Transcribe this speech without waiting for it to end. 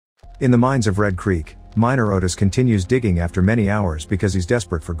In the mines of Red Creek, miner Otis continues digging after many hours because he's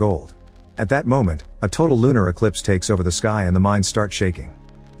desperate for gold. At that moment, a total lunar eclipse takes over the sky and the mines start shaking.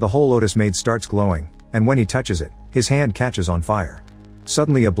 The hole Otis made starts glowing, and when he touches it, his hand catches on fire.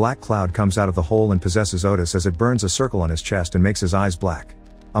 Suddenly a black cloud comes out of the hole and possesses Otis as it burns a circle on his chest and makes his eyes black.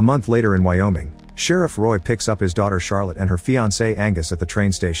 A month later in Wyoming, Sheriff Roy picks up his daughter Charlotte and her fiancé Angus at the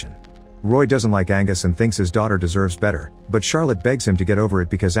train station. Roy doesn't like Angus and thinks his daughter deserves better, but Charlotte begs him to get over it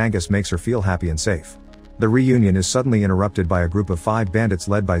because Angus makes her feel happy and safe. The reunion is suddenly interrupted by a group of 5 bandits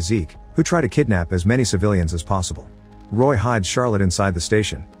led by Zeke, who try to kidnap as many civilians as possible. Roy hides Charlotte inside the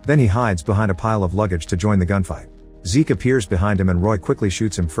station, then he hides behind a pile of luggage to join the gunfight. Zeke appears behind him and Roy quickly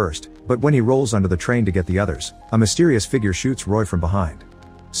shoots him first, but when he rolls under the train to get the others, a mysterious figure shoots Roy from behind.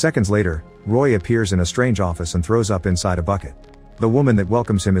 Seconds later, Roy appears in a strange office and throws up inside a bucket. The woman that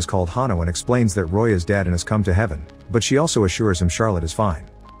welcomes him is called Hano and explains that Roy is dead and has come to heaven, but she also assures him Charlotte is fine.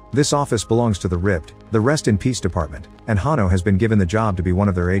 This office belongs to the RIPT, the Rest in Peace Department, and Hano has been given the job to be one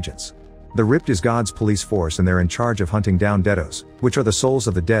of their agents. The RIPT is God's police force and they're in charge of hunting down deados, which are the souls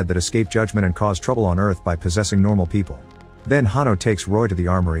of the dead that escape judgment and cause trouble on Earth by possessing normal people. Then Hano takes Roy to the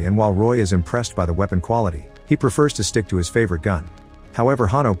armory and while Roy is impressed by the weapon quality, he prefers to stick to his favorite gun. However,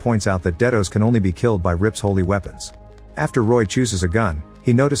 Hano points out that deados can only be killed by RIPT's holy weapons. After Roy chooses a gun,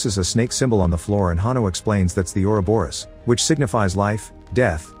 he notices a snake symbol on the floor and Hano explains that's the Ouroboros, which signifies life,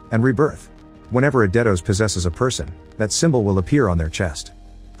 death, and rebirth. Whenever a deados possesses a person, that symbol will appear on their chest.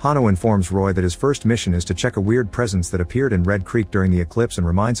 Hano informs Roy that his first mission is to check a weird presence that appeared in Red Creek during the eclipse and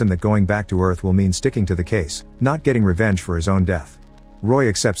reminds him that going back to Earth will mean sticking to the case, not getting revenge for his own death. Roy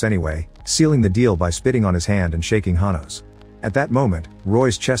accepts anyway, sealing the deal by spitting on his hand and shaking Hano's. At that moment,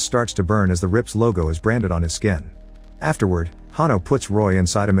 Roy's chest starts to burn as the RIPT's logo is branded on his skin. Afterward, Hano puts Roy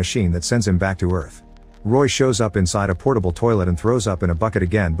inside a machine that sends him back to Earth. Roy shows up inside a portable toilet and throws up in a bucket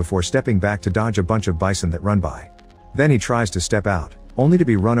again before stepping back to dodge a bunch of bison that run by. Then he tries to step out, only to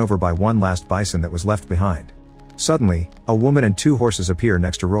be run over by one last bison that was left behind. Suddenly, a woman and 2 horses appear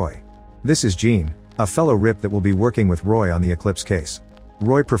next to Roy. This is Jean, a fellow RIP that will be working with Roy on the eclipse case.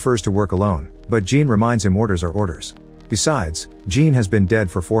 Roy prefers to work alone, but Jean reminds him orders are orders. Besides, Jean has been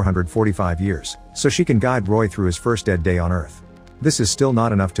dead for 445 years, so she can guide Roy through his first dead day on Earth. This is still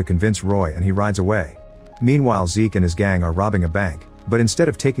not enough to convince Roy and he rides away. Meanwhile, Zeke and his gang are robbing a bank, but instead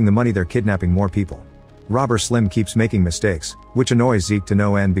of taking the money they're kidnapping more people. Robber Slim keeps making mistakes, which annoys Zeke to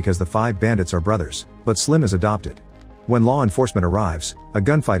no end because the 5 bandits are brothers, but Slim is adopted. When law enforcement arrives, a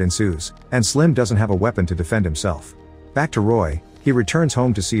gunfight ensues, and Slim doesn't have a weapon to defend himself. Back to Roy, he returns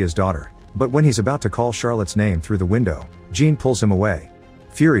home to see his daughter, but when he's about to call Charlotte's name through the window, Jean pulls him away.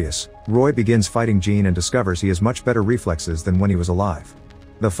 Furious, Roy begins fighting Jean and discovers he has much better reflexes than when he was alive.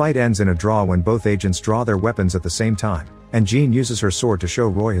 The fight ends in a draw when both agents draw their weapons at the same time, and Jean uses her sword to show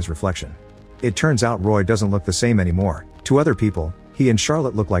Roy his reflection. It turns out Roy doesn't look the same anymore. To other people, he and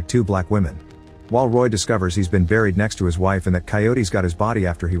Charlotte look like 2 black women. While Roy discovers he's been buried next to his wife and that coyotes got his body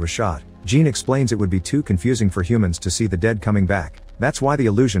after he was shot, Jean explains it would be too confusing for humans to see the dead coming back. That's why the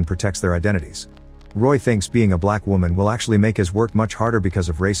illusion protects their identities. Roy thinks being a black woman will actually make his work much harder because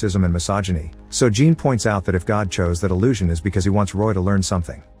of racism and misogyny, so Jean points out that if God chose that illusion is because he wants Roy to learn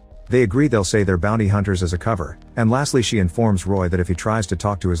something. They agree they'll say they're bounty hunters as a cover, and lastly she informs Roy that if he tries to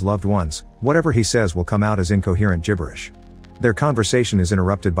talk to his loved ones, whatever he says will come out as incoherent gibberish. Their conversation is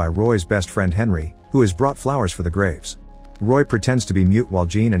interrupted by Roy's best friend Henry, who has brought flowers for the graves. Roy pretends to be mute while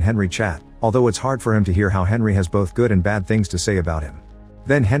Jean and Henry chat, although it's hard for him to hear how Henry has both good and bad things to say about him.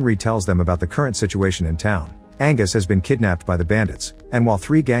 Then Henry tells them about the current situation in town. Angus has been kidnapped by the bandits, and while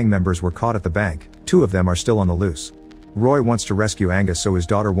 3 gang members were caught at the bank, 2 of them are still on the loose. Roy wants to rescue Angus so his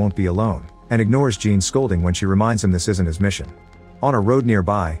daughter won't be alone, and ignores Jean's scolding when she reminds him this isn't his mission. On a road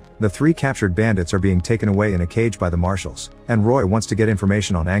nearby, the 3 captured bandits are being taken away in a cage by the marshals, and Roy wants to get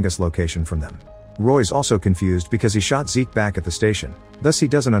information on Angus' location from them. Roy's also confused because he shot Zeke back at the station, thus he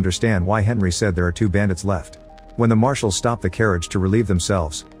doesn't understand why Henry said there are 2 bandits left. When the marshals stop the carriage to relieve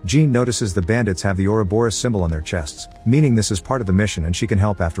themselves, Jean notices the bandits have the Ouroboros symbol on their chests, meaning this is part of the mission and she can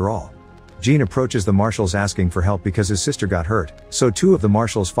help after all. Jean approaches the marshals asking for help because his sister got hurt, so 2 of the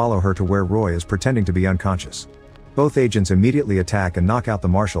marshals follow her to where Roy is pretending to be unconscious. Both agents immediately attack and knock out the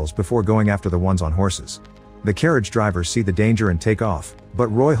marshals before going after the ones on horses. The carriage drivers see the danger and take off, but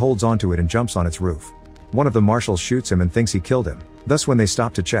Roy holds onto it and jumps on its roof. One of the marshals shoots him and thinks he killed him, thus when they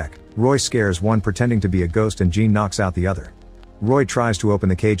stop to check, Roy scares one pretending to be a ghost and Jean knocks out the other. Roy tries to open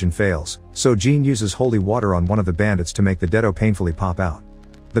the cage and fails, so Jean uses holy water on one of the bandits to make the deado painfully pop out.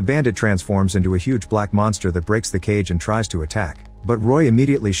 The bandit transforms into a huge black monster that breaks the cage and tries to attack, but Roy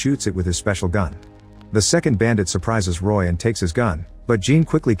immediately shoots it with his special gun. The second bandit surprises Roy and takes his gun, but Jean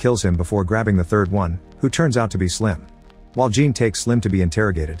quickly kills him before grabbing the third one, who turns out to be Slim. While Jean takes Slim to be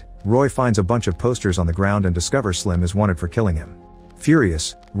interrogated, Roy finds a bunch of posters on the ground and discovers Slim is wanted for killing him.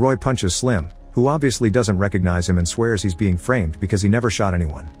 Furious, Roy punches Slim, who obviously doesn't recognize him and swears he's being framed because he never shot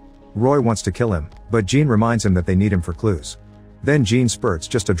anyone. Roy wants to kill him, but Jean reminds him that they need him for clues. Then Jean spurts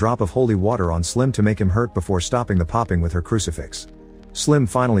just a drop of holy water on Slim to make him hurt before stopping the popping with her crucifix. Slim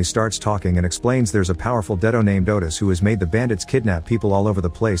finally starts talking and explains there's a powerful deado named Otis who has made the bandits kidnap people all over the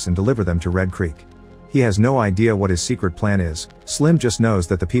place and deliver them to Red Creek. He has no idea what his secret plan is, Slim just knows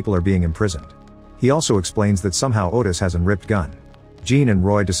that the people are being imprisoned. He also explains that somehow Otis has an ripped gun. Jean and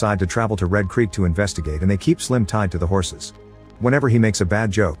Roy decide to travel to Red Creek to investigate and they keep Slim tied to the horses. Whenever he makes a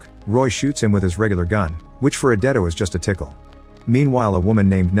bad joke, Roy shoots him with his regular gun, which for a deado is just a tickle. Meanwhile, a woman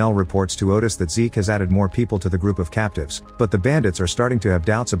named Nell reports to Otis that Zeke has added more people to the group of captives, but the bandits are starting to have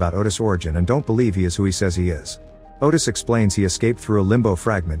doubts about Otis' origin and don't believe he is who he says he is. Otis explains he escaped through a limbo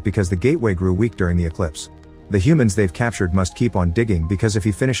fragment because the gateway grew weak during the eclipse. The humans they've captured must keep on digging because if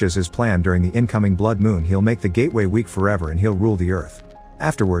he finishes his plan during the incoming blood moon he'll make the gateway weak forever and he'll rule the earth.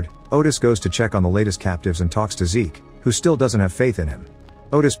 Afterward, Otis goes to check on the latest captives and talks to Zeke, who still doesn't have faith in him.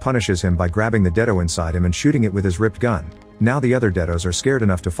 Otis punishes him by grabbing the deado inside him and shooting it with his ripped gun. Now the other deados are scared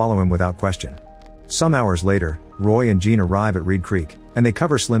enough to follow him without question. Some hours later, Roy and Jean arrive at Reed Creek, and they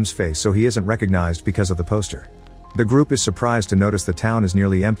cover Slim's face so he isn't recognized because of the poster. The group is surprised to notice the town is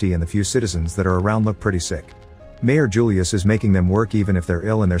nearly empty and the few citizens that are around look pretty sick. Mayor Julius is making them work even if they're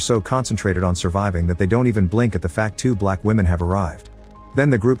ill and they're so concentrated on surviving that they don't even blink at the fact 2 black women have arrived. Then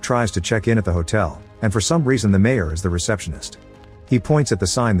the group tries to check in at the hotel, and for some reason the mayor is the receptionist. He points at the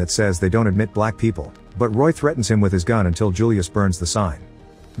sign that says they don't admit black people, but Roy threatens him with his gun until Julius burns the sign.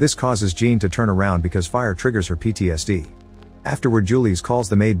 This causes Jean to turn around because fire triggers her PTSD. Afterward, Julius calls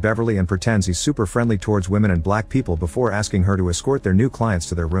the maid Beverly and pretends he's super friendly towards women and black people before asking her to escort their new clients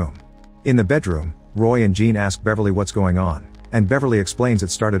to their room. In the bedroom, Roy and Jean ask Beverly what's going on, and Beverly explains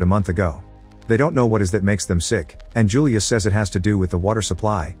it started a month ago. They don't know what is that makes them sick, and Julius says it has to do with the water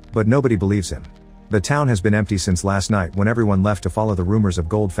supply, but nobody believes him. The town has been empty since last night when everyone left to follow the rumors of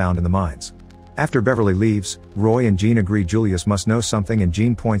gold found in the mines. After Beverly leaves, Roy and Jean agree Julius must know something and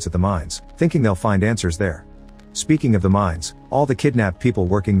Jean points at the mines, thinking they'll find answers there. Speaking of the mines, all the kidnapped people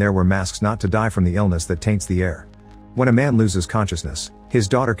working there wear masks not to die from the illness that taints the air. When a man loses consciousness, his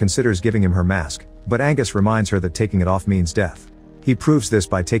daughter considers giving him her mask, but Angus reminds her that taking it off means death. He proves this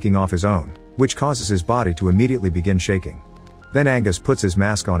by taking off his own, which causes his body to immediately begin shaking. Then Angus puts his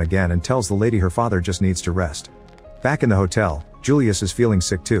mask on again and tells the lady her father just needs to rest. Back in the hotel, Julius is feeling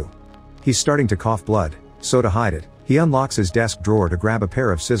sick too. He's starting to cough blood, so to hide it, he unlocks his desk drawer to grab a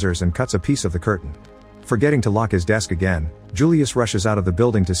pair of scissors and cuts a piece of the curtain. Forgetting to lock his desk again, Julius rushes out of the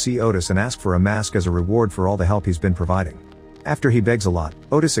building to see Otis and ask for a mask as a reward for all the help he's been providing. After he begs a lot,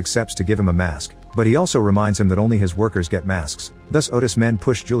 Otis accepts to give him a mask, but he also reminds him that only his workers get masks, thus Otis' men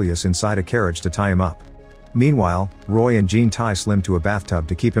push Julius inside a carriage to tie him up. Meanwhile, Roy and Jean tie Slim to a bathtub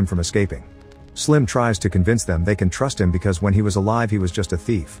to keep him from escaping. Slim tries to convince them they can trust him because when he was alive he was just a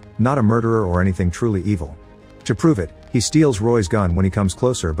thief, not a murderer or anything truly evil. To prove it, he steals Roy's gun when he comes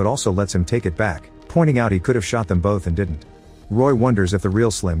closer but also lets him take it back, pointing out he could have shot them both and didn't. Roy wonders if the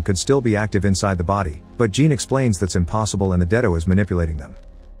real Slim could still be active inside the body, but Jean explains that's impossible and the deado is manipulating them.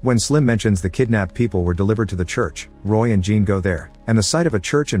 When Slim mentions the kidnapped people were delivered to the church, Roy and Jean go there, and the sight of a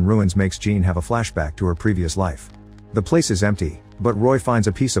church in ruins makes Jean have a flashback to her previous life. The place is empty, but Roy finds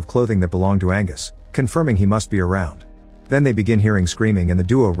a piece of clothing that belonged to Angus, confirming he must be around. Then they begin hearing screaming and the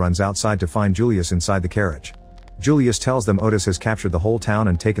duo runs outside to find Julius inside the carriage. Julius tells them Otis has captured the whole town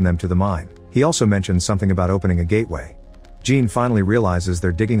and taken them to the mine. He also mentions something about opening a gateway. Jean finally realizes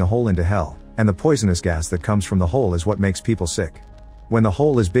they're digging a hole into hell, and the poisonous gas that comes from the hole is what makes people sick. When the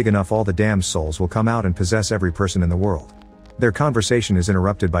hole is big enough all the damned souls will come out and possess every person in the world. Their conversation is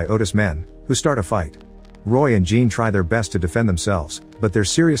interrupted by Otis' men, who start a fight. Roy and Jean try their best to defend themselves, but they're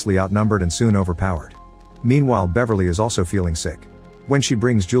seriously outnumbered and soon overpowered. Meanwhile, Beverly is also feeling sick. When she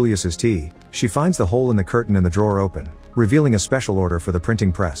brings Julius's tea, she finds the hole in the curtain in the drawer open, revealing a special order for the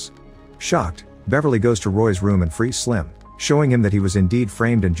printing press. Shocked, Beverly goes to Roy's room and frees Slim, showing him that he was indeed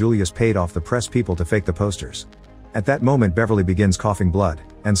framed and Julius paid off the press people to fake the posters. At that moment Beverly begins coughing blood,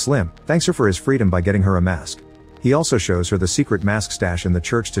 and Slim thanks her for his freedom by getting her a mask. He also shows her the secret mask stash in the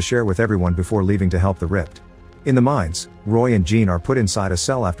church to share with everyone before leaving to help the ripped. In the mines, Roy and Jean are put inside a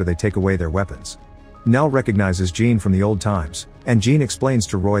cell after they take away their weapons. Nell recognizes Jean from the old times, and Jean explains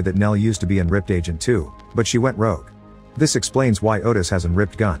to Roy that Nell used to be an ripped agent too, but she went rogue. This explains why Otis has an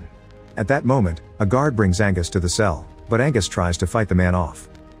ripped gun. At that moment, a guard brings Angus to the cell, but Angus tries to fight the man off.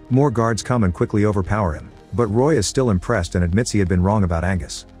 More guards come and quickly overpower him, but Roy is still impressed and admits he had been wrong about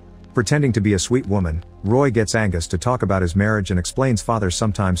Angus. Pretending to be a sweet woman, Roy gets Angus to talk about his marriage and explains fathers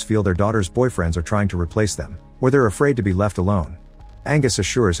sometimes feel their daughters' boyfriends are trying to replace them, or they're afraid to be left alone. Angus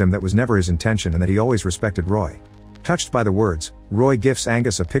assures him that was never his intention and that he always respected Roy. Touched by the words, Roy gifts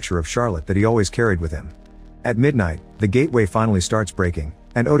Angus a picture of Charlotte that he always carried with him. At midnight, the gateway finally starts breaking,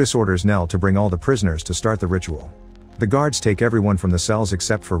 and Otis orders Nell to bring all the prisoners to start the ritual. The guards take everyone from the cells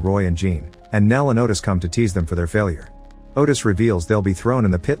except for Roy and Jean, and Nell and Otis come to tease them for their failure. Otis reveals they'll be thrown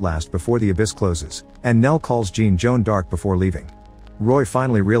in the pit last before the abyss closes, and Nell calls Jean Joan Dark before leaving. Roy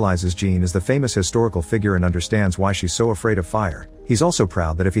finally realizes Jean is the famous historical figure and understands why she's so afraid of fire. He's also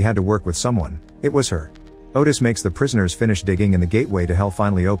proud that if he had to work with someone, it was her. Otis makes the prisoners finish digging and the gateway to hell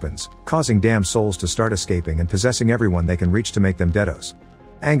finally opens, causing damned souls to start escaping and possessing everyone they can reach to make them deados.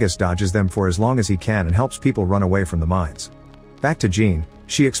 Angus dodges them for as long as he can and helps people run away from the mines. Back to Jean,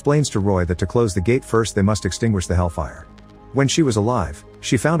 she explains to Roy that to close the gate first they must extinguish the hellfire. When she was alive,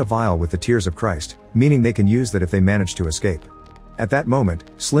 she found a vial with the tears of Christ, meaning they can use that if they manage to escape. At that moment,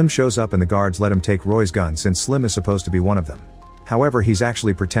 Slim shows up and the guards let him take Roy's gun since Slim is supposed to be one of them. However, he's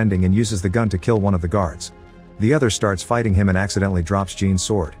actually pretending and uses the gun to kill one of the guards. The other starts fighting him and accidentally drops Jean's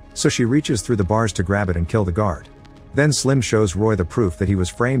sword, so she reaches through the bars to grab it and kill the guard. Then Slim shows Roy the proof that he was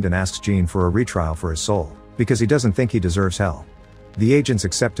framed and asks Jean for a retrial for his soul, because he doesn't think he deserves hell. The agents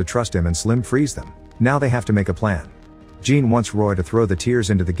accept to trust him and Slim frees them. Now they have to make a plan. Jean wants Roy to throw the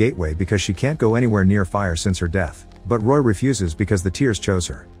tears into the gateway because she can't go anywhere near fire since her death, but Roy refuses because the tears chose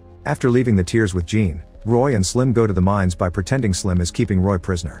her. After leaving the tears with Jean, Roy and Slim go to the mines by pretending Slim is keeping Roy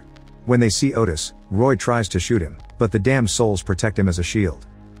prisoner. When they see Otis, Roy tries to shoot him, but the damned souls protect him as a shield.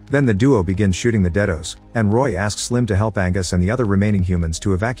 Then the duo begins shooting the deados, and Roy asks Slim to help Angus and the other remaining humans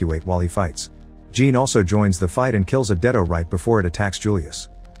to evacuate while he fights. Jean also joins the fight and kills a deado right before it attacks Julius.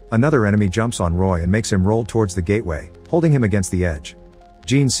 Another enemy jumps on Roy and makes him roll towards the gateway, holding him against the edge.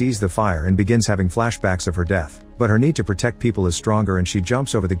 Jean sees the fire and begins having flashbacks of her death, but her need to protect people is stronger and she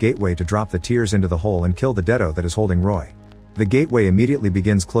jumps over the gateway to drop the tears into the hole and kill the deado that is holding Roy. The gateway immediately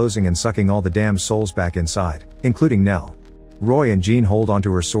begins closing and sucking all the damned souls back inside, including Nell. Roy and Jean hold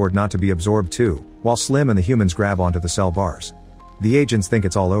onto her sword not to be absorbed too, while Slim and the humans grab onto the cell bars. The agents think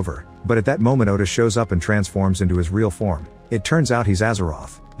it's all over, but at that moment Otis shows up and transforms into his real form. It turns out he's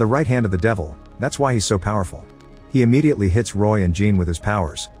Azeroth, the right hand of the devil. That's why he's so powerful. He immediately hits Roy and Jean with his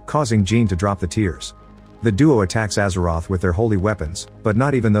powers, causing Jean to drop the tears. The duo attacks Azeroth with their holy weapons, but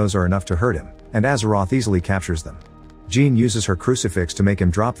not even those are enough to hurt him, and Azeroth easily captures them. Jean uses her crucifix to make him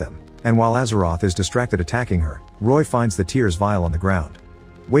drop them, and while Azeroth is distracted attacking her, Roy finds the tears vial on the ground.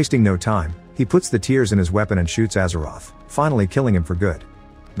 Wasting no time, he puts the tears in his weapon and shoots Azeroth, finally killing him for good.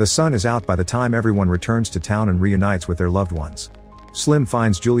 The sun is out by the time everyone returns to town and reunites with their loved ones. Slim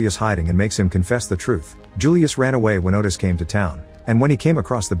finds Julius hiding and makes him confess the truth. Julius ran away when Otis came to town, and when he came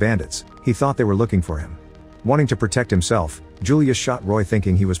across the bandits, he thought they were looking for him. Wanting to protect himself, Julius shot Roy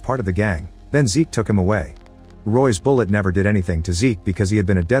thinking he was part of the gang, then Zeke took him away. Roy's bullet never did anything to Zeke because he had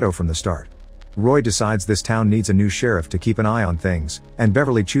been a deado from the start. Roy decides this town needs a new sheriff to keep an eye on things, and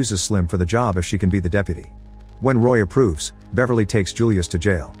Beverly chooses Slim for the job if she can be the deputy. When Roy approves, Beverly takes Julius to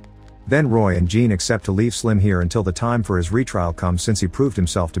jail. Then Roy and Jean accept to leave Slim here until the time for his retrial comes since he proved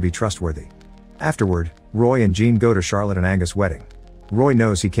himself to be trustworthy. Afterward, Roy and Jean go to Charlotte and Angus' wedding. Roy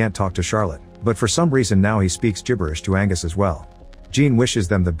knows he can't talk to Charlotte, but for some reason now he speaks gibberish to Angus as well. Jean wishes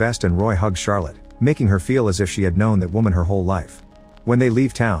them the best and Roy hugs Charlotte, making her feel as if she had known that woman her whole life. When they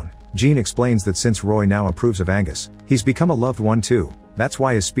leave town, Jean explains that since Roy now approves of Angus, he's become a loved one too, that's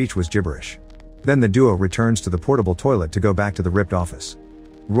why his speech was gibberish. Then the duo returns to the portable toilet to go back to the ripped office.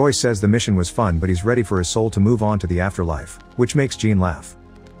 Roy says the mission was fun but he's ready for his soul to move on to the afterlife, which makes Jean laugh.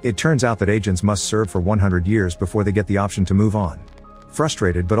 It turns out that agents must serve for 100 years before they get the option to move on.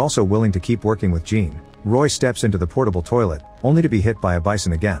 Frustrated but also willing to keep working with Jean, Roy steps into the portable toilet, only to be hit by a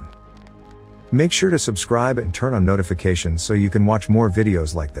bison again. Make sure to subscribe and turn on notifications so you can watch more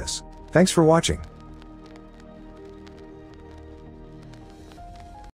videos like this. Thanks for watching.